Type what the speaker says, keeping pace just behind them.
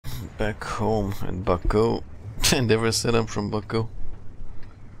back home at Baku. I never said I'm from Baku.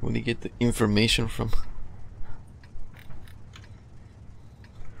 Where do you get the information from?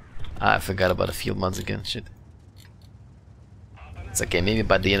 Ah, I forgot about the field mods again, shit. It's okay, maybe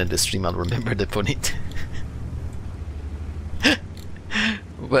by the end of the stream I'll remember to put it.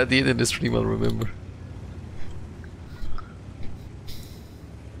 By the end of the stream I'll remember.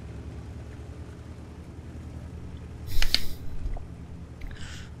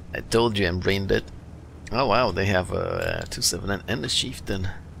 I told you I'm brain dead. Oh wow, they have a 279 and a chieftain.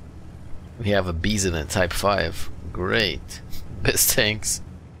 We have a Bison and Type 5. Great. Best tanks.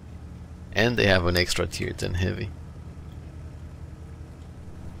 And they have an extra tier 10 heavy.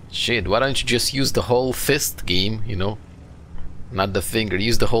 Shit, why don't you just use the whole fist game, you know? Not the finger,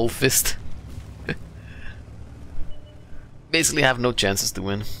 use the whole fist. Basically have no chances to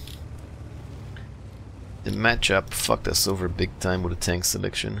win. The matchup fucked us over big time with the tank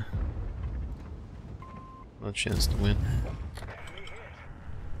selection. No chance to win.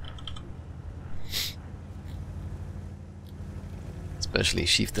 Especially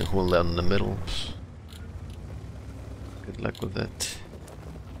chieftain hold out in the middle. Good luck with that.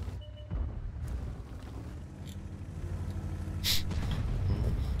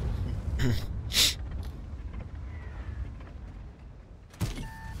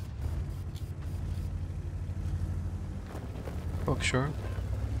 Fuck sure.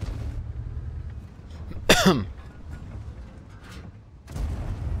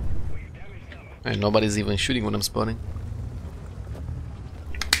 And nobody's even shooting when I'm spotting.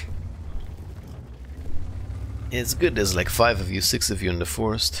 It's good there's like 5 of you, 6 of you in the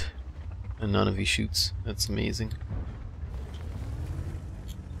forest and none of you shoots. That's amazing.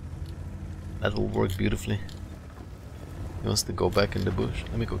 That will work beautifully. He wants to go back in the bush.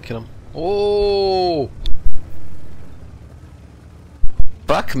 Let me go kill him. Oh!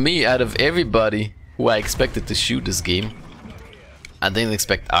 Fuck me, out of everybody who I expected to shoot this game, I didn't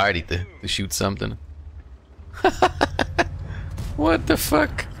expect Artie to shoot something. What the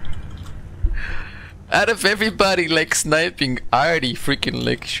fuck? Out of everybody like sniping, Artie freaking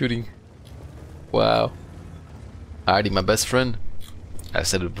like shooting. Wow. Artie, my best friend. I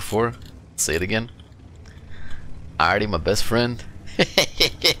said it before. Say it again. Artie, my best friend.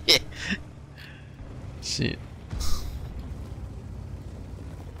 Shit.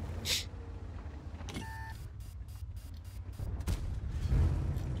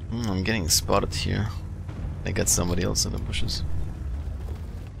 I'm getting spotted here. I got somebody else in the bushes.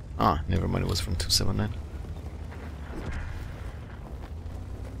 Ah, never mind, it was from 279.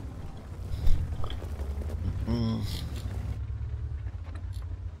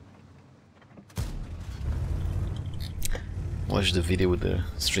 Watch the video with the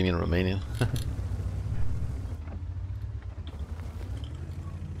stream in Romania.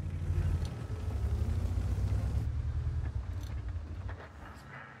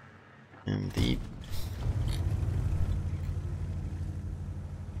 Indeed.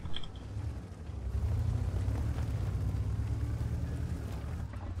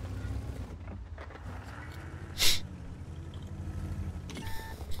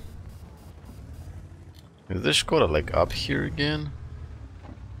 Is this Skoda like up here again?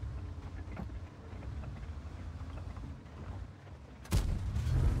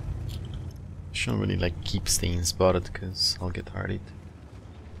 Shouldn't really like keep staying spotted because I'll get hardied.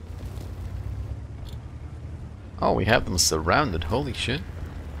 Oh, we have them surrounded, holy shit.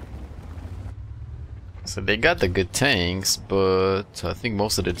 So they got the good tanks, but I think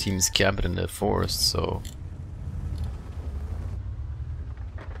most of the team's camped in the forest, so...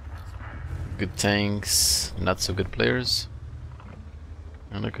 Good tanks, not so good players.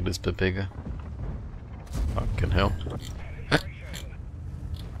 And look at this Pepega. Fucking hell.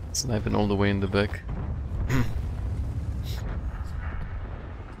 Sniping all the way in the back.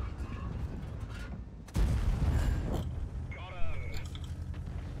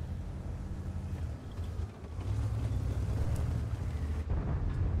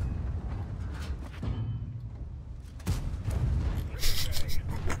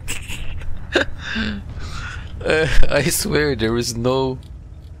 I swear there is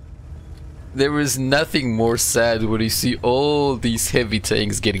nothing more sad when you see all these heavy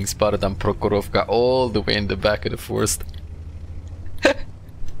tanks getting spotted on Prokhorovka all the way in the back of the forest.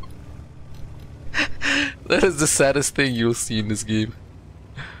 That is the saddest thing you'll see in this game.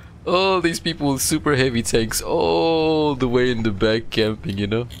 All these people with super heavy tanks all the way in the back camping, you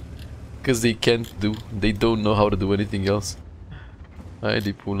know? Because they don't know how to do anything else.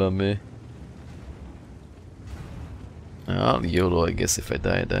 Heidi pula me. I'll YOLO, I guess. If I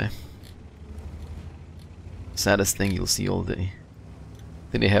die, I die. Saddest thing you'll see all day.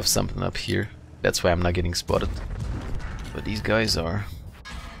 Then they have something up here. That's why I'm not getting spotted. But these guys are.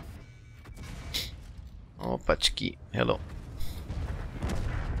 Oh, Pachki, hello.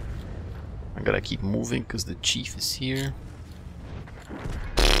 I gotta keep moving because the chief is here.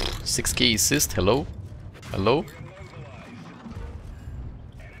 6k assist, hello? Hello?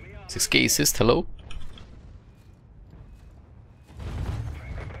 6k assist, hello?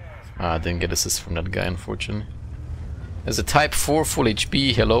 Ah, I didn't get assist from that guy, unfortunately. There's a type 4 full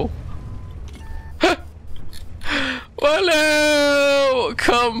HP, hello? Hello!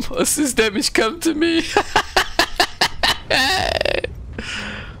 Come, assist damage, come to me!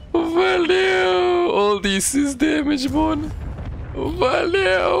 Valeu! All the assist damage, man!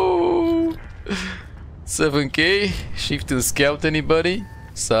 Valeu! 7k, chieftain scout, anybody?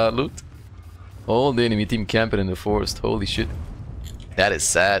 Salute. All the enemy team camping in the forest, holy shit. That is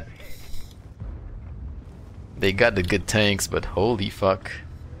sad. They got the good tanks, but holy fuck.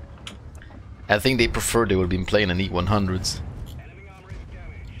 I think they prefer they would be playing an E100s.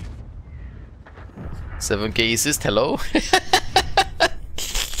 7k assist, hello?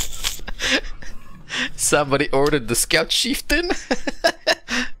 Somebody ordered the scout chieftain?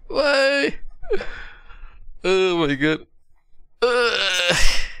 Why? Oh my god.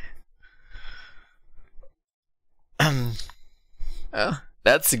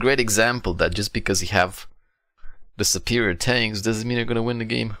 That's a great example that just because you have the superior tanks doesn't mean you're gonna win the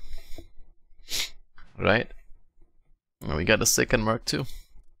game. Right? Well, we got a second mark too.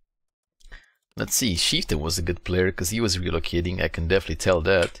 Let's see, chieftain was a good player because he was relocating, I can definitely tell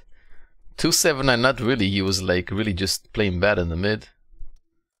that. 279, not really, he was like really just playing bad in the mid.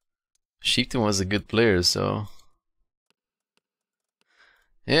 Chieftain was a good player, so...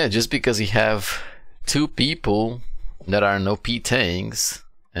 Yeah, just because you have two people that are no P tanks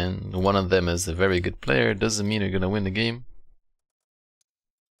and one of them is a very good player doesn't mean you're gonna win the game.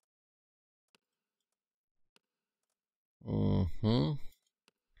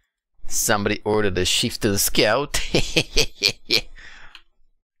 Somebody ordered a chieftain scout.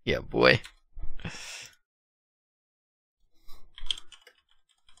 Yeah, boy.